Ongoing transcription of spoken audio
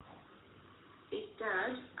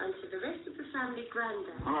Dad, and to the rest of the family,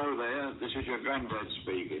 Grandad. Hello there, this is your Grandad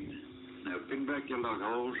speaking. Now pin back your lug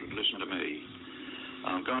holes and listen to me.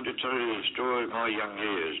 I'm going to tell you the story of my young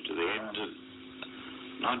years to the end of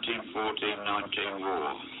 1914-19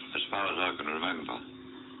 war, as far as I can remember.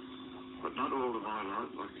 But not all of my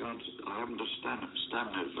life. I haven't a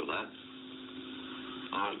stamina for that.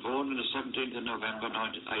 I was born on the 17th of November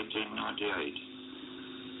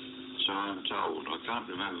 1898. So I'm told. I can't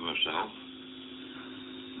remember myself.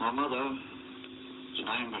 My mother's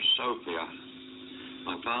name was Sophia.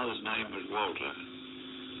 My father's name was Walter.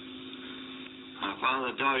 My father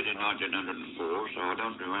died in 1904, so I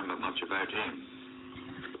don't remember much about him.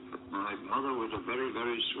 My mother was a very,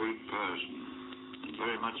 very sweet person, and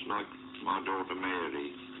very much like my daughter Mary,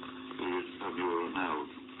 who you will know.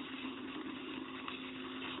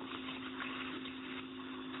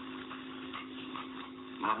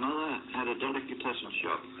 My mother had a delicatessen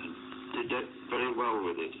shop and did very well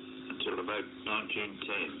with it until about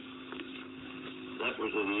 1910. That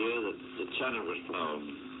was the year that the channel was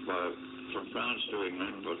flown from France to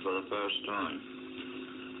England, but for the first time.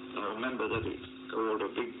 I remember that it caused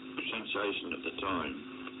a big sensation at the time.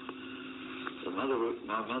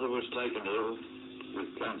 My mother was taken ill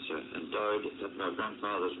with cancer and died at my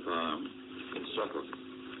grandfather's farm in Suffolk.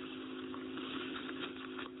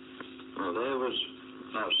 Well, there was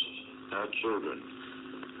us, our children,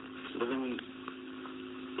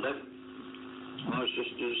 left my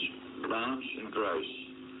sisters Blanche and Grace.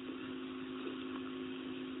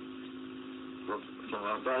 For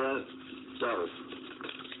my brother, Dolph,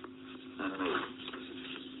 and me.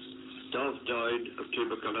 Dolph died of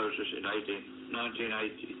tuberculosis in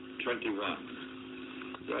 1921.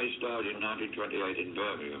 Grace died in 1928 in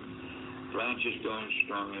Birmingham. Blanche is going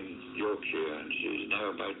strong in Yorkshire, and she's now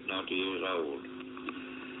about 90 years old.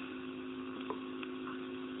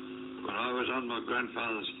 When I was on my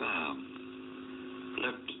grandfather's farm, I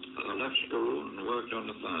left school and worked on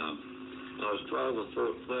the farm. I was 12 or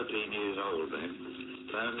 13 years old then,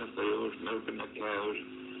 plowing the fields, milking the cows,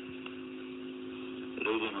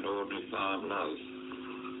 leading an ordinary farm life.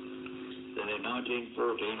 Then in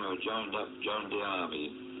 1914 I joined the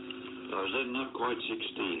army. I was then not quite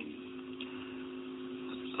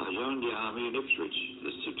 16. I joined the army in Ipswich,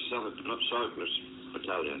 the 6th Suffolk Cyclist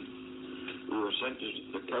Battalion. We were sent to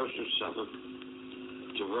the coast of Suffolk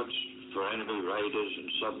to watch for enemy raiders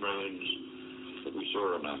and submarines that we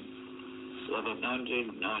saw on them. Then in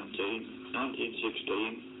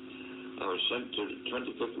 1916, I was sent to the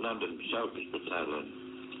 25th London Cyclist Battalion,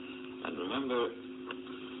 and remained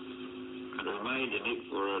in it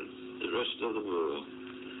for the rest of the war.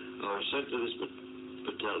 I was sent to this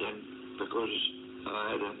battalion because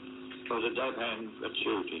I was a dab hand at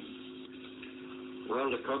shooting.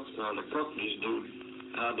 Well, the Cockneys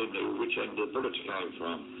hardly knew which end the bullets came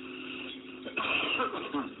from.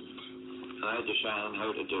 I had to show them how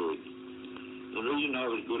to do it. The reason I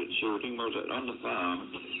was good at shooting was that on the farm,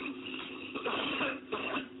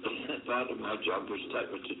 part of my job was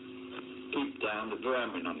to keep down the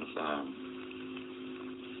vermin on the farm.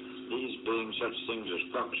 These being such things as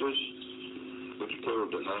foxes, which killed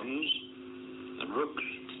the hens, and rooks,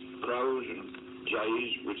 crows, and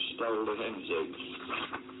jays, which stole the hens' eggs.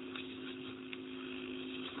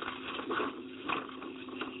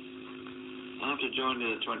 After joining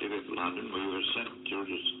the 25th London, we were sent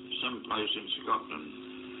to some place in Scotland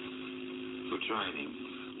for training.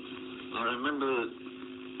 I remember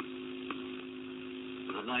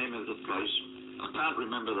the name of the place. I can't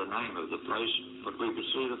remember the name of the place, but we could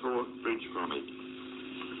see the Fort Bridge from it.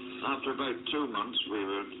 After about 2 months, we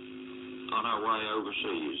were on our way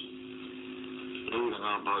overseas, leaving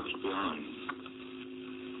our bikes behind.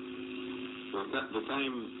 We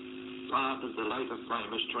became part of the later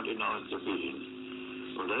famous 29th Division.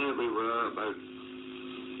 Well, there we were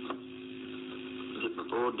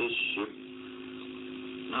aboard this ship,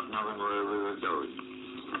 not knowing where we were going.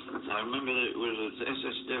 I remember that it was at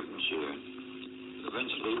SS Devonshire.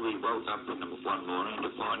 Eventually we woke up one morning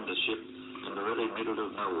to find the ship in the very middle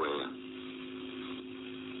of nowhere.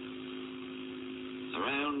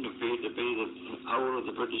 Around appeared to be the whole of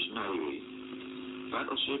the British Navy.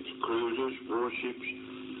 Battleships, cruisers, warships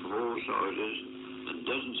of all sizes, and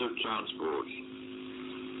dozens of transports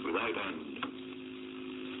without end,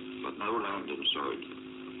 but no land in sight.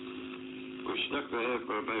 We stuck there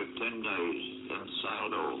for about 10 days, then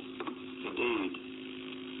sailed off. Indeed,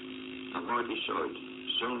 a mighty sight.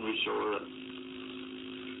 Soon we saw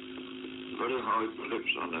very high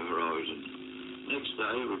cliffs on the horizon. Next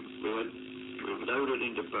day we loaded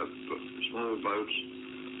into small boats,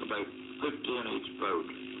 about 50 in each boat.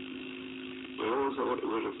 We all thought it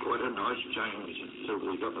was quite a nice change until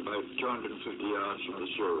we got about 250 yards from the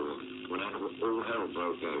shore when all hell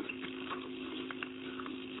broke out.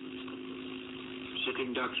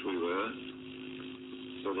 Sitting ducks we were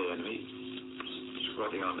for the enemy,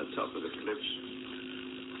 squatting on the top of the cliffs,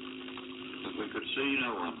 but we could see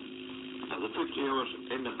no one. Now the 50 of us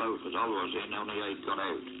in the boat that I was in, only 8 got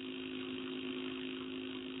out.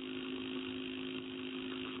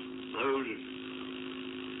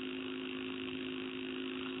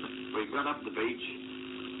 We got up the beach,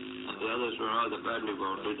 and the others were either badly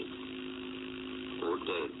wounded or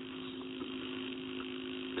dead.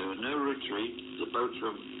 There was no retreat. The boats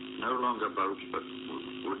were no longer boats, but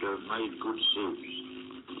would have made good suits.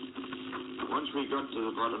 Once we got to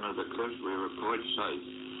the bottom of the cliff, we were quite safe.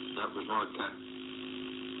 That was my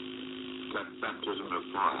baptism of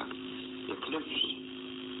fire. The cliffs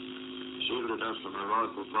shielded us from the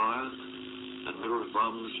rifle fire, and middle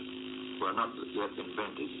bombs were not yet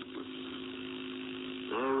invented.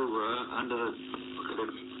 There we were under the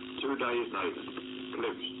cliffs 2 days later.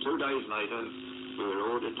 2 days later, we were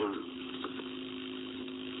ordered to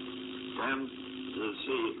down to the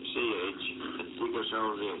sea edge and dig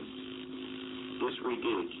ourselves in. This we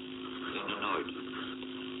did in the night.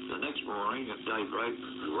 The next morning at daybreak,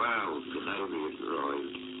 wow, the Navy had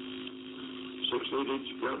arrived. 6-inch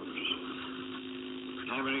guns,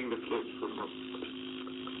 hammering the cliff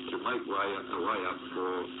to make a way up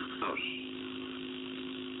for us.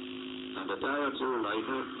 And a day or two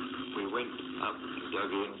later, we went up and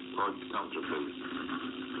dug in quite comfortably.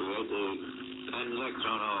 We had the Anzacs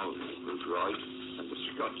on our right and the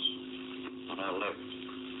Scots on our left.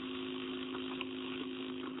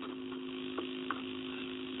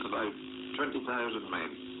 About 20,000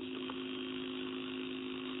 men.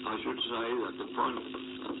 I should say that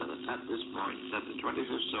at this point, that the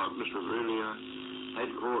 25th Cyclists were really a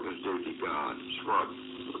headquarters duty guard squad,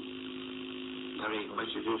 carrying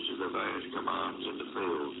messages to the various commands in the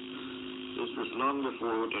field. This was long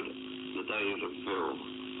before the days of field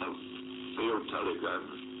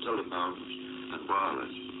telephones, and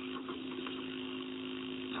wireless.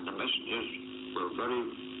 And the messengers were very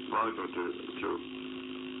vital to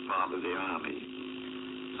part of the army,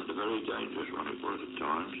 and a very dangerous one it was at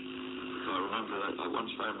times. I remember that I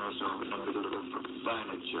once found myself in the middle of a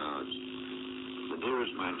bayonet charge. The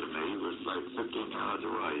nearest man to me was about 15 yards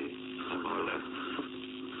away on my left,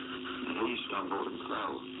 and he stumbled and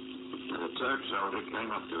fell. And a Turk soldier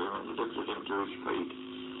came up to him and lifted him to his feet.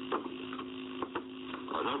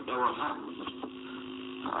 I don't know what happened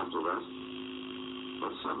after that,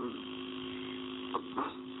 but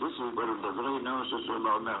this is one of the very nicest of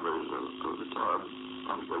my memories of the time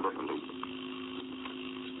on Gallipoli.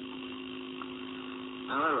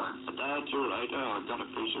 However, a day or two later, I got a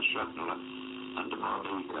piece of shrapnel under my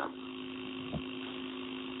kneecap.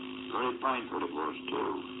 Very painful it was,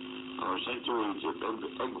 too. I was sent to Egypt,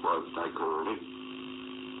 egg white they called it,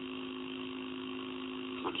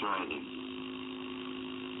 for training.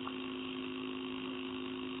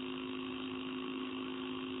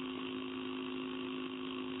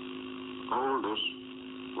 All this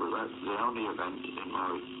was the only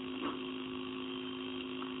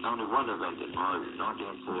one event in my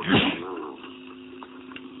 1940 war.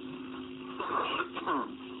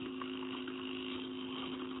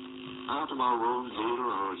 After my wound healed,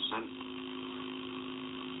 I was sent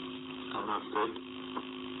on a fit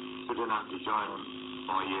enough to join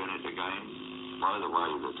my unit again. By the way,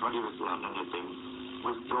 the 25th London had been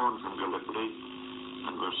withdrawn from Gallipoli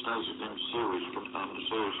and were stationed in on the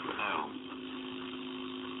Suez Canal.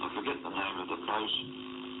 I forget the name of the place.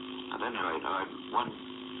 At any rate, I'd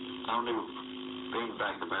only been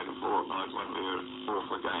back about a fortnight when we were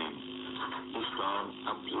off again. This time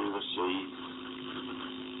up through the sea,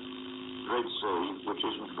 Red Sea, which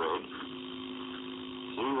isn't red,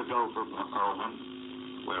 through the Gulf of Oman,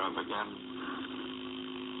 where I began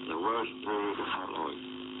the worst period of my life.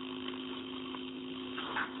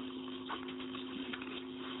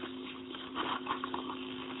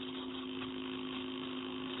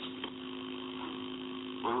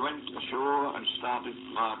 We went ashore and started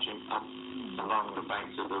marching up along the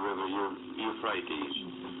banks of the river Euphrates.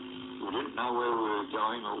 We didn't know where we were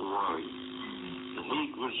going or why. The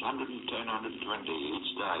heat was 110, 120 each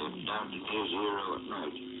day and down to near zero at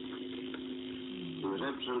night. It was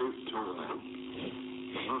absolute torment.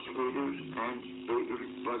 The mosquitoes, ants,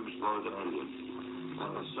 beetles, bugs by the million.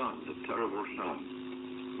 And the sun, the terrible sun.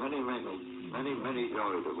 Many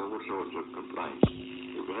died of all sorts of complaints.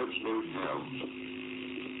 It was absolute hell.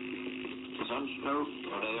 Sunstroke,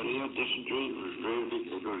 malaria, dysentery,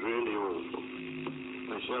 it was really awful.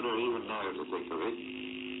 I shudder even now to think of it.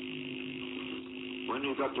 When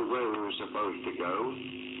we got to where we were supposed to go,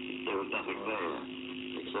 there was nothing there,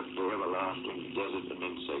 except the everlasting desert and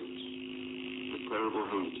insects, the terrible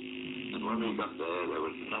heat. And when we got there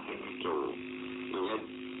was nothing at all. We had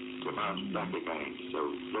to march back again, so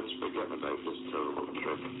let's forget about this terrible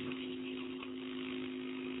trip.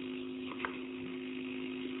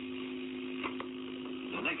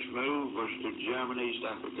 The next move was to German East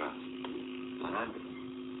Africa, and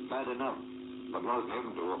bad enough, but like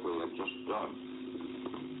heaven to what we had just done.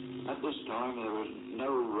 At this time there was no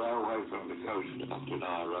railway from the coast up to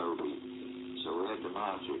Nairobi, so we had to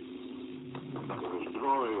march it. But it was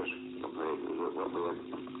glorious compared with what we had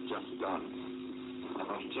just done. I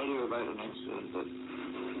must tell you about an incident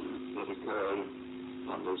that occurred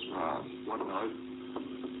on this march. One night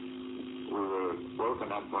we were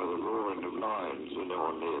woken up by the roaring of lions in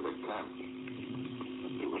or near the camp.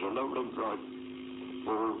 It was a lovely bright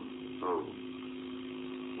full moon,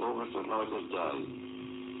 almost as light as day.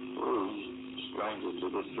 We, strangers to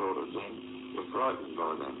this sort of thing, were frightened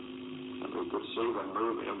by them, and we could see them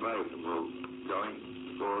moving about and were going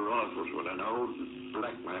for rifles when an old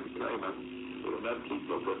black man came up with an empty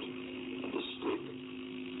bucket and a stick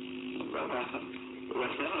and ran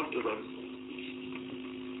after them.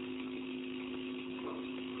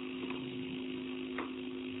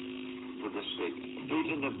 With the stick,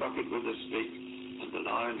 beating the bucket with the stick, and the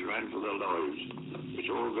lions ran for their lives, which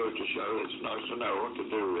all goes to show it's nice to know what to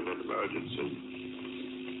do in an emergency.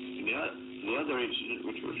 The other incident,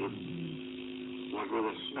 which was with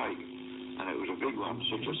a snake, and it was a big one,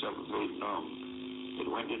 6 or 7 feet long. It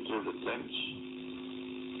went into the tents.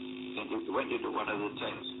 It went into one of the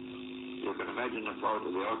tents. You can imagine the fright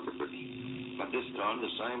of the occupants. But this time,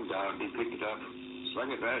 the same guard, he picked it up, slung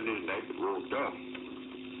it round his neck, and walked off.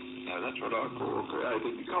 Now, that's what I call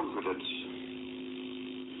creating confidence.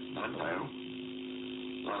 And now,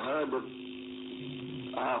 I heard that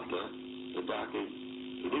after the darky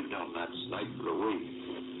lived on that snake for a week.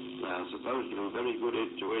 Now, supposed to be very good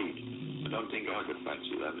to eat. I don't think I could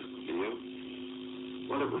fancy that, do you?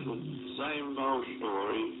 Well, it was the same old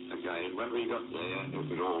story again. When we got there, it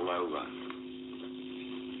was all over.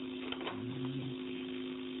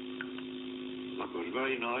 It was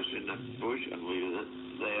very nice in the bush, and we were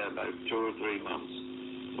there about 2 or 3 months.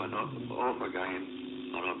 Went off again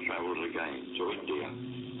on our travels again to India.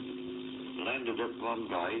 Landed at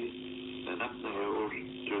Bombay, then up the hills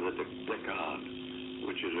to the Deccan,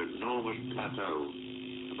 which is an enormous plateau,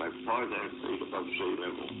 about 5,000 feet above sea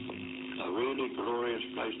level. A really glorious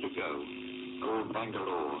place to go, called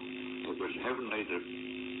Bangalore. It was heavenly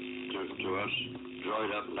to us,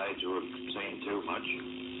 dried up lads who had seen too much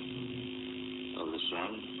of the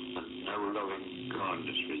sun and no loving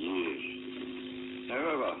kindness for years.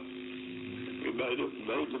 However, we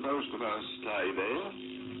made the most of our stay there.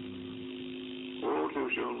 All too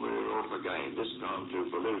soon we were off again, this time to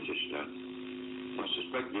Baluchistan. I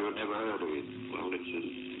suspect you had never heard of it. Well, it's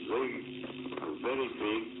a very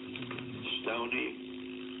big, stony,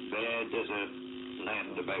 bare desert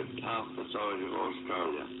land about half the size of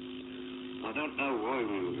Australia. I don't know why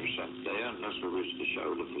we were sent there unless we wished to show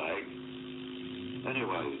the flag.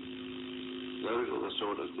 Anyway, those are the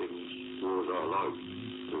sort of things wars I like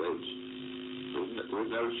to eat. With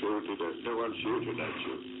no one shooting at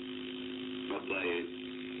you. But they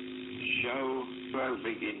show how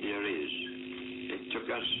big India is. It took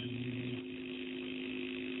us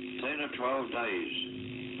 10 or 12 days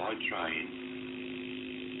by train,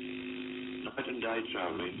 night and day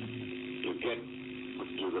travelling, to get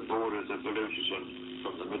to the borders of Baluchistan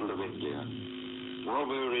from the middle of India. While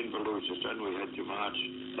we were in Baluchistan, we had to march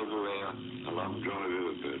everywhere along dry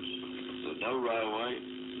riverbeds. There's no railway,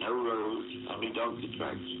 no roads, only donkey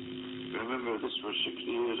tracks. Remember, this was 60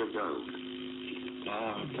 years ago.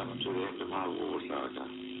 Now I'm coming to the end of my war saga.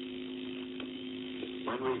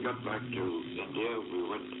 When we got back to India, we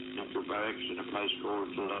went into barracks in a place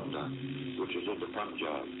called Grandad, which is in the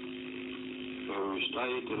Punjab, where we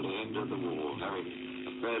stayed till the end of the war, having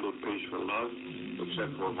a fairly peaceful life,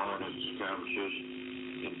 except for minor skirmishes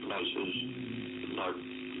in places like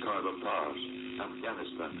Khyber Pass,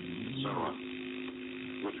 Afghanistan, and so on,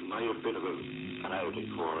 which made a bit of an outing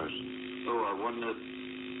for us. Oh, I won the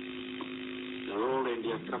All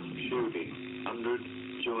India Cup shooting, 100,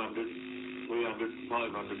 200, 300,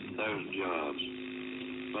 500,000 yards.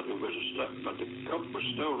 But the cup was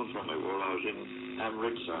stolen from me while I was in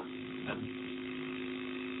Amritsar. And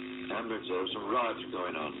Amritsar, there was some riots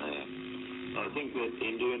going on there. I think that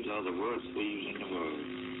Indians are the worst thieves in the world.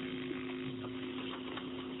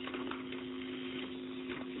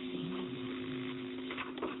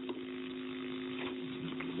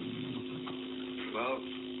 Well,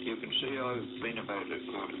 you can see, I've been about it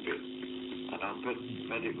quite a bit, and I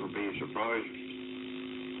bet it will be a surprise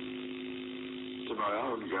to my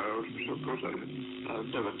own girls, because I've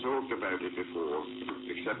never talked about it before,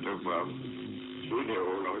 except of, she knew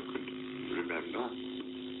all I could remember,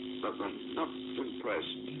 but was not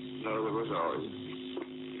impressed, neither was I.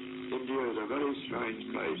 India is a very strange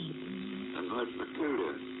place, and most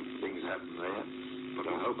peculiar things happen there, but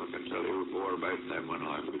I hope I can tell you more about them when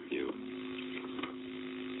I'm with you.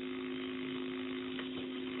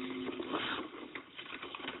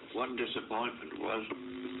 One disappointment was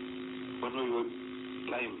when we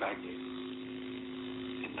came back in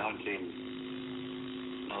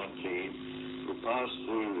 1919, we passed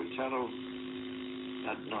through the channel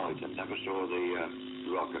that night and never saw the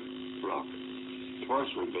rock.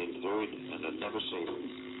 Twice we'd been through it and had never seen it.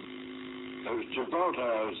 It was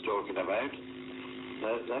Gibraltar I was talking about.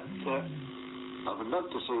 I would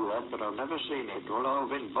love to see that, but I've never seen it. Well, I've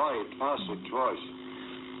been by it, past it twice.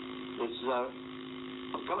 It's,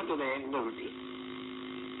 I'm coming to the end of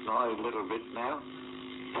my little bit now.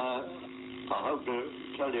 I hope to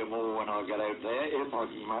tell you more when I get out there, if I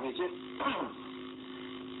can manage it.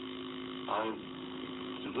 I'd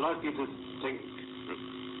like you to think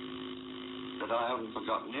that I haven't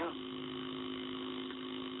forgotten you.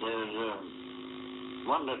 There's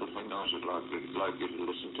one little thing I should like you to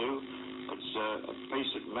listen to. It's a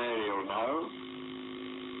piece that Mary will know.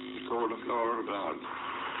 It's called A Floral Garden.